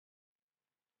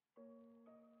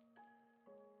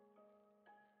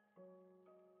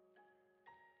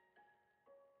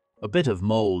A bit of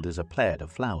mold is a pleiad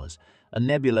of flowers. A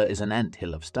nebula is an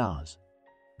anthill of stars.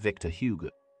 Victor Hugo.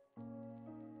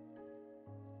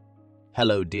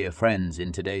 Hello dear friends,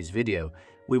 in today's video,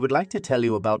 we would like to tell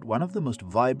you about one of the most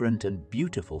vibrant and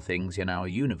beautiful things in our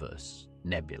universe,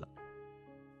 nebula.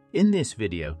 In this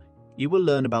video, you will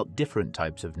learn about different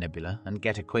types of nebula and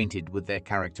get acquainted with their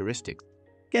characteristics.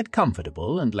 Get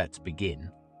comfortable and let's begin.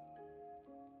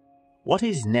 What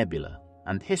is nebula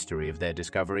and history of their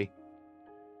discovery?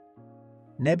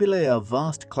 Nebulae are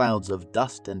vast clouds of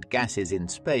dust and gases in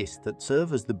space that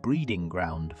serve as the breeding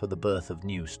ground for the birth of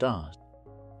new stars.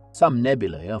 Some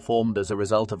nebulae are formed as a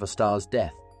result of a star's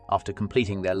death. After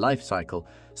completing their life cycle,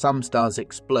 some stars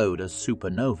explode as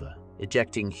supernova,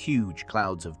 ejecting huge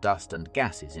clouds of dust and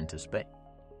gases into space.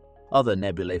 Other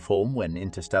nebulae form when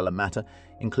interstellar matter,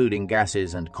 including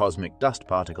gases and cosmic dust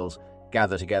particles,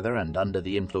 gather together and, under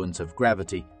the influence of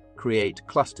gravity, create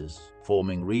clusters,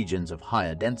 forming regions of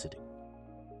higher density.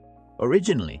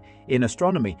 Originally, in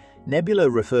astronomy, nebula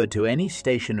referred to any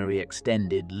stationary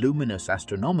extended luminous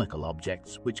astronomical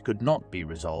objects which could not be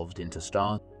resolved into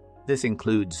stars. This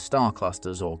includes star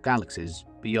clusters or galaxies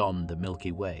beyond the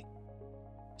Milky Way.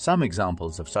 Some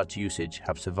examples of such usage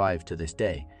have survived to this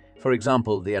day. For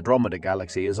example, the Andromeda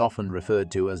Galaxy is often referred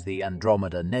to as the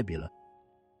Andromeda Nebula.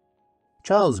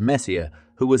 Charles Messier,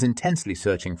 who was intensely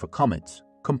searching for comets,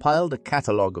 compiled a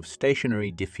catalogue of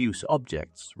stationary diffuse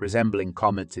objects resembling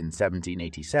comets in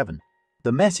 1787.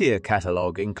 The Messier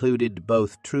catalogue included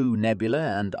both true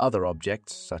nebulae and other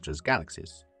objects such as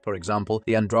galaxies. For example,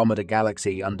 the Andromeda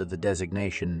Galaxy under the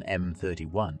designation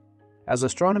M31. As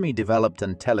astronomy developed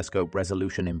and telescope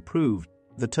resolution improved,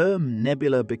 the term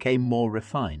nebula became more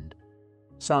refined.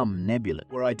 Some nebulae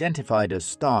were identified as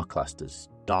star clusters.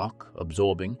 Dark,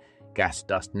 absorbing,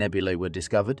 gas-dust nebulae were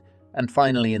discovered, and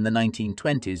finally in the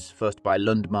 1920s, first by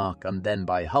Lundmark and then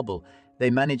by Hubble, they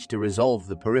managed to resolve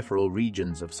the peripheral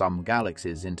regions of some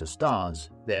galaxies into stars,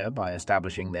 thereby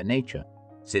establishing their nature.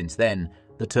 Since then,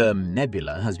 the term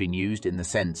nebula has been used in the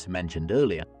sense mentioned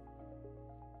earlier.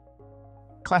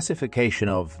 Classification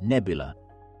of nebula.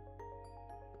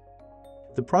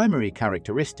 The primary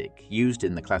characteristic used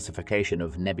in the classification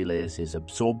of nebulae is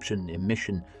absorption,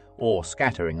 emission, or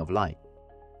scattering of light.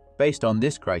 Based on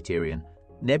this criterion,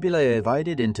 nebulae are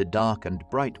divided into dark and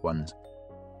bright ones.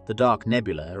 The dark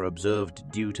nebulae are observed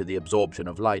due to the absorption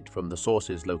of light from the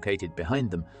sources located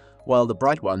behind them, while the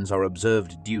bright ones are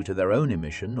observed due to their own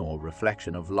emission or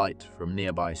reflection of light from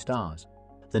nearby stars.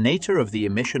 The nature of the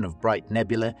emission of bright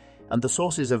nebulae and the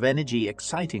sources of energy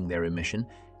exciting their emission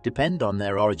depend on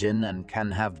their origin and can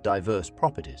have diverse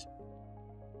properties.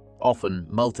 Often,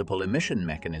 multiple emission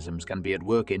mechanisms can be at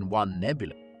work in one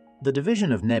nebula. The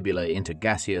division of nebulae into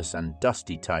gaseous and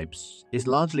dusty types is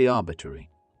largely arbitrary.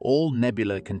 All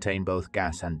nebulae contain both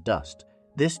gas and dust.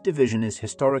 This division is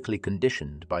historically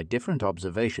conditioned by different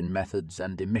observation methods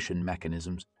and emission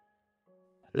mechanisms.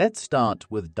 Let's start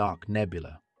with dark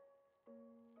nebula.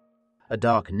 A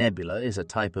dark nebula is a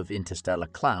type of interstellar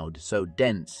cloud so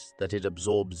dense that it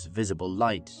absorbs visible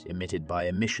light emitted by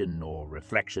emission or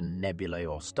reflection nebulae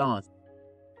or stars.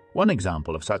 One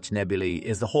example of such nebulae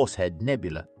is the Horsehead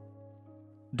Nebula.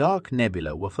 Dark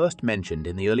nebula were first mentioned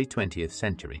in the early 20th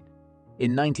century.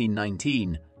 In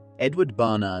 1919, Edward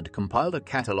Barnard compiled a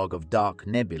catalogue of dark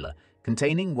nebula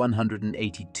containing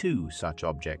 182 such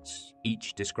objects,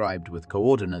 each described with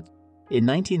coordinates. In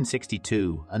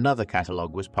 1962, another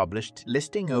catalogue was published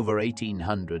listing over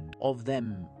 1,800 of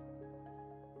them.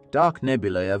 Dark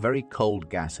nebulae are very cold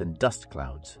gas and dust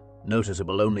clouds,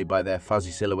 noticeable only by their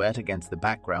fuzzy silhouette against the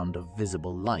background of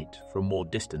visible light from more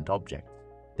distant objects.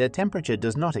 Their temperature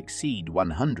does not exceed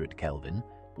 100 Kelvin,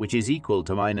 which is equal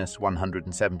to minus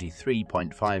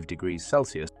 173.5 degrees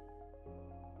Celsius.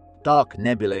 Dark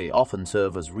nebulae often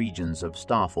serve as regions of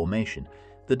star formation,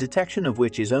 the detection of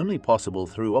which is only possible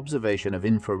through observation of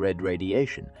infrared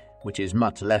radiation, which is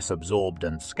much less absorbed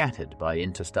and scattered by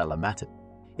interstellar matter.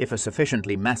 If a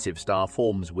sufficiently massive star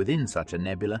forms within such a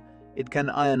nebula, it can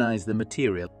ionize the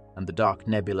material, and the dark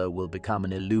nebula will become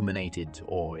an illuminated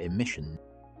or emission.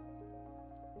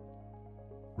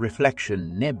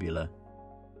 Reflection nebula.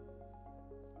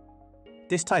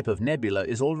 This type of nebula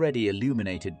is already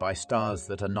illuminated by stars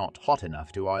that are not hot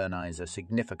enough to ionize a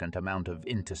significant amount of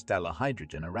interstellar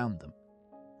hydrogen around them.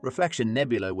 Reflection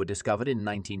nebulae were discovered in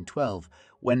 1912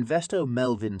 when Vesto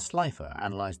Melvin Slipher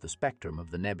analyzed the spectrum of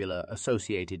the nebula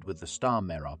associated with the star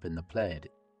Merope in the Pleiades.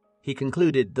 He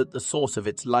concluded that the source of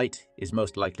its light is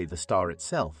most likely the star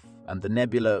itself, and the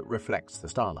nebula reflects the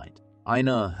starlight.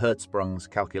 Einar Hertzsprung's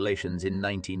calculations in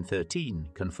 1913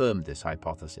 confirmed this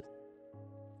hypothesis.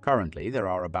 Currently, there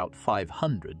are about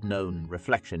 500 known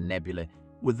reflection nebulae,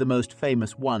 with the most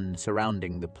famous one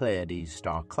surrounding the Pleiades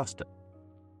star cluster.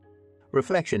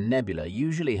 Reflection nebulae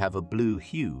usually have a blue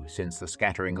hue since the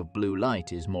scattering of blue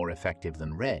light is more effective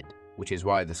than red, which is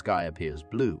why the sky appears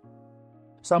blue.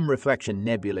 Some reflection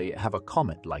nebulae have a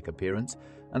comet-like appearance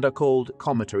and are called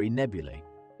cometary nebulae.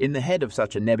 In the head of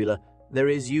such a nebula, there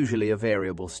is usually a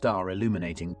variable star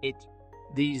illuminating it.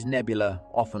 These nebula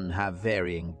often have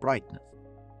varying brightness.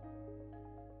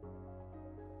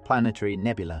 Planetary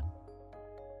nebula.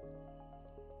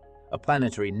 A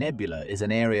planetary nebula is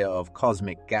an area of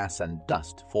cosmic gas and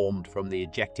dust formed from the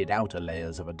ejected outer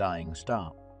layers of a dying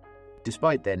star.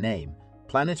 Despite their name,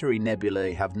 planetary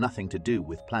nebulae have nothing to do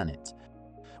with planets.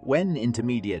 When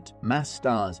intermediate mass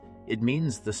stars, it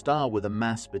means the star with a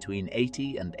mass between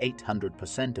 80 and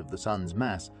 800% of the Sun's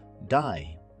mass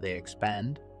die. They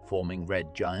expand, forming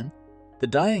red giants. The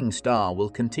dying star will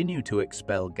continue to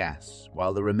expel gas,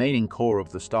 while the remaining core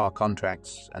of the star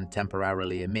contracts and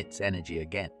temporarily emits energy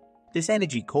again. This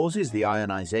energy causes the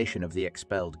ionization of the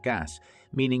expelled gas,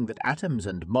 meaning that atoms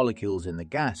and molecules in the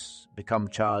gas become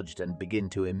charged and begin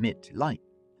to emit light.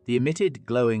 The emitted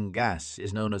glowing gas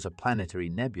is known as a planetary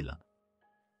nebula.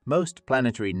 Most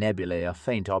planetary nebulae are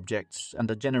faint objects and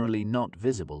are generally not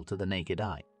visible to the naked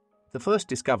eye. The first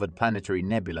discovered planetary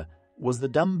nebula was the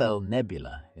Dumbbell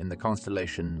Nebula in the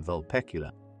constellation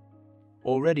Vulpecula.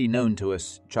 Already known to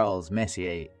us, Charles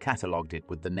Messier catalogued it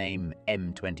with the name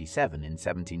M27 in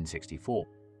 1764.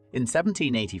 In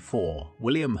 1784,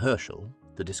 William Herschel,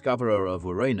 the discoverer of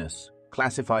Uranus,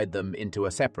 classified them into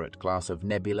a separate class of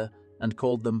nebula and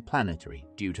called them planetary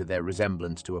due to their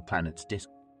resemblance to a planet's disk.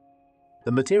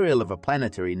 The material of a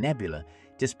planetary nebula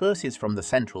disperses from the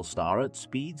central star at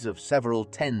speeds of several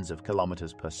tens of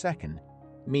kilometers per second.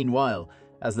 Meanwhile,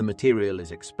 as the material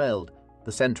is expelled,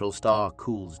 the central star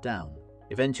cools down.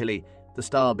 Eventually, the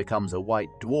star becomes a white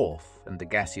dwarf and the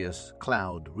gaseous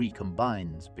cloud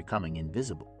recombines, becoming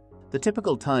invisible. The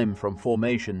typical time from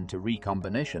formation to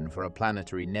recombination for a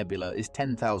planetary nebula is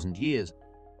 10,000 years.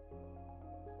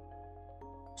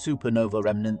 Supernova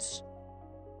remnants.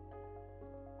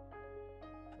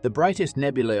 The brightest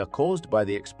nebulae are caused by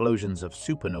the explosions of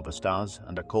supernova stars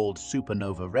and are called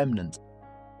supernova remnants.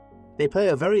 They play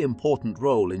a very important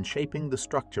role in shaping the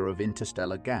structure of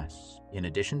interstellar gas. In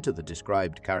addition to the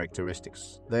described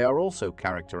characteristics, they are also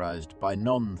characterized by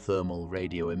non-thermal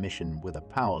radio emission with a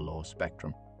power law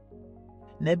spectrum.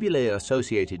 Nebulae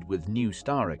associated with new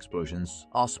star explosions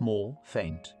are small,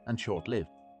 faint, and short-lived.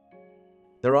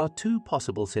 There are two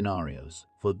possible scenarios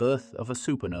for the birth of a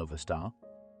supernova star.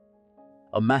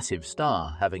 A massive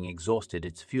star, having exhausted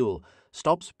its fuel,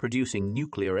 stops producing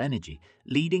nuclear energy,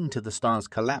 leading to the star's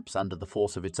collapse under the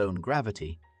force of its own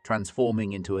gravity,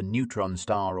 transforming into a neutron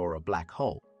star or a black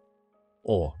hole.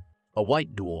 Or a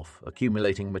white dwarf,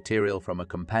 accumulating material from a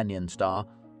companion star,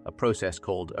 a process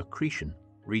called accretion,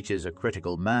 reaches a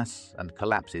critical mass and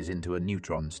collapses into a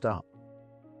neutron star.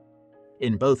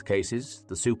 In both cases,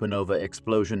 the supernova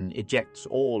explosion ejects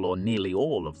all or nearly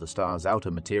all of the star's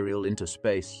outer material into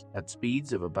space at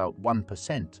speeds of about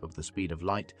 1% of the speed of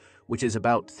light, which is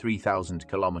about 3,000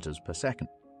 kilometers per second.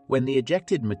 When the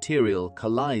ejected material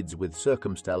collides with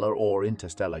circumstellar or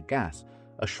interstellar gas,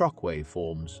 a shockwave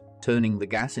forms, turning the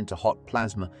gas into hot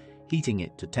plasma, heating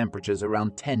it to temperatures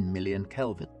around 10 million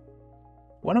Kelvin.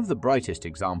 One of the brightest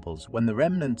examples when the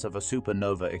remnants of a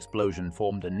supernova explosion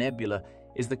formed a nebula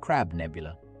is the Crab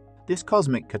Nebula. This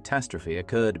cosmic catastrophe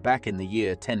occurred back in the year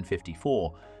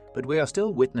 1054, but we are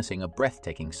still witnessing a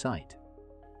breathtaking sight.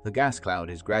 The gas cloud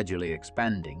is gradually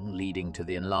expanding, leading to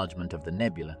the enlargement of the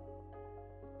nebula.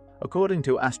 According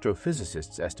to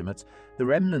astrophysicists' estimates, the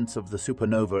remnants of the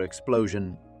supernova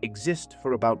explosion exist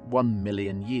for about 1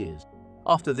 million years.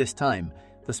 After this time,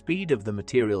 the speed of the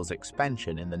material's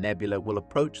expansion in the nebula will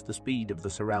approach the speed of the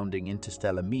surrounding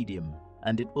interstellar medium,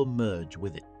 and it will merge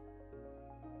with it.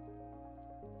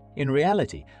 In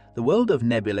reality, the world of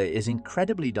nebulae is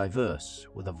incredibly diverse,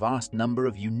 with a vast number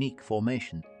of unique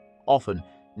formations. Often,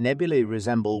 nebulae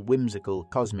resemble whimsical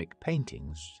cosmic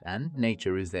paintings, and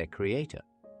nature is their creator.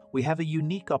 We have a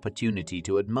unique opportunity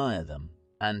to admire them,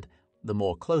 and the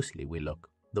more closely we look,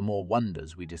 the more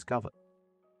wonders we discover.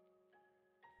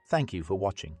 Thank you for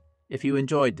watching. If you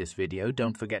enjoyed this video,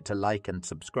 don't forget to like and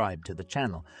subscribe to the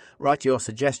channel. Write your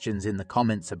suggestions in the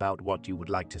comments about what you would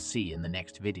like to see in the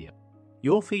next video.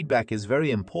 Your feedback is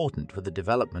very important for the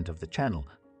development of the channel.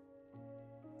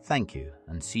 Thank you,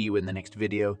 and see you in the next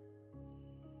video.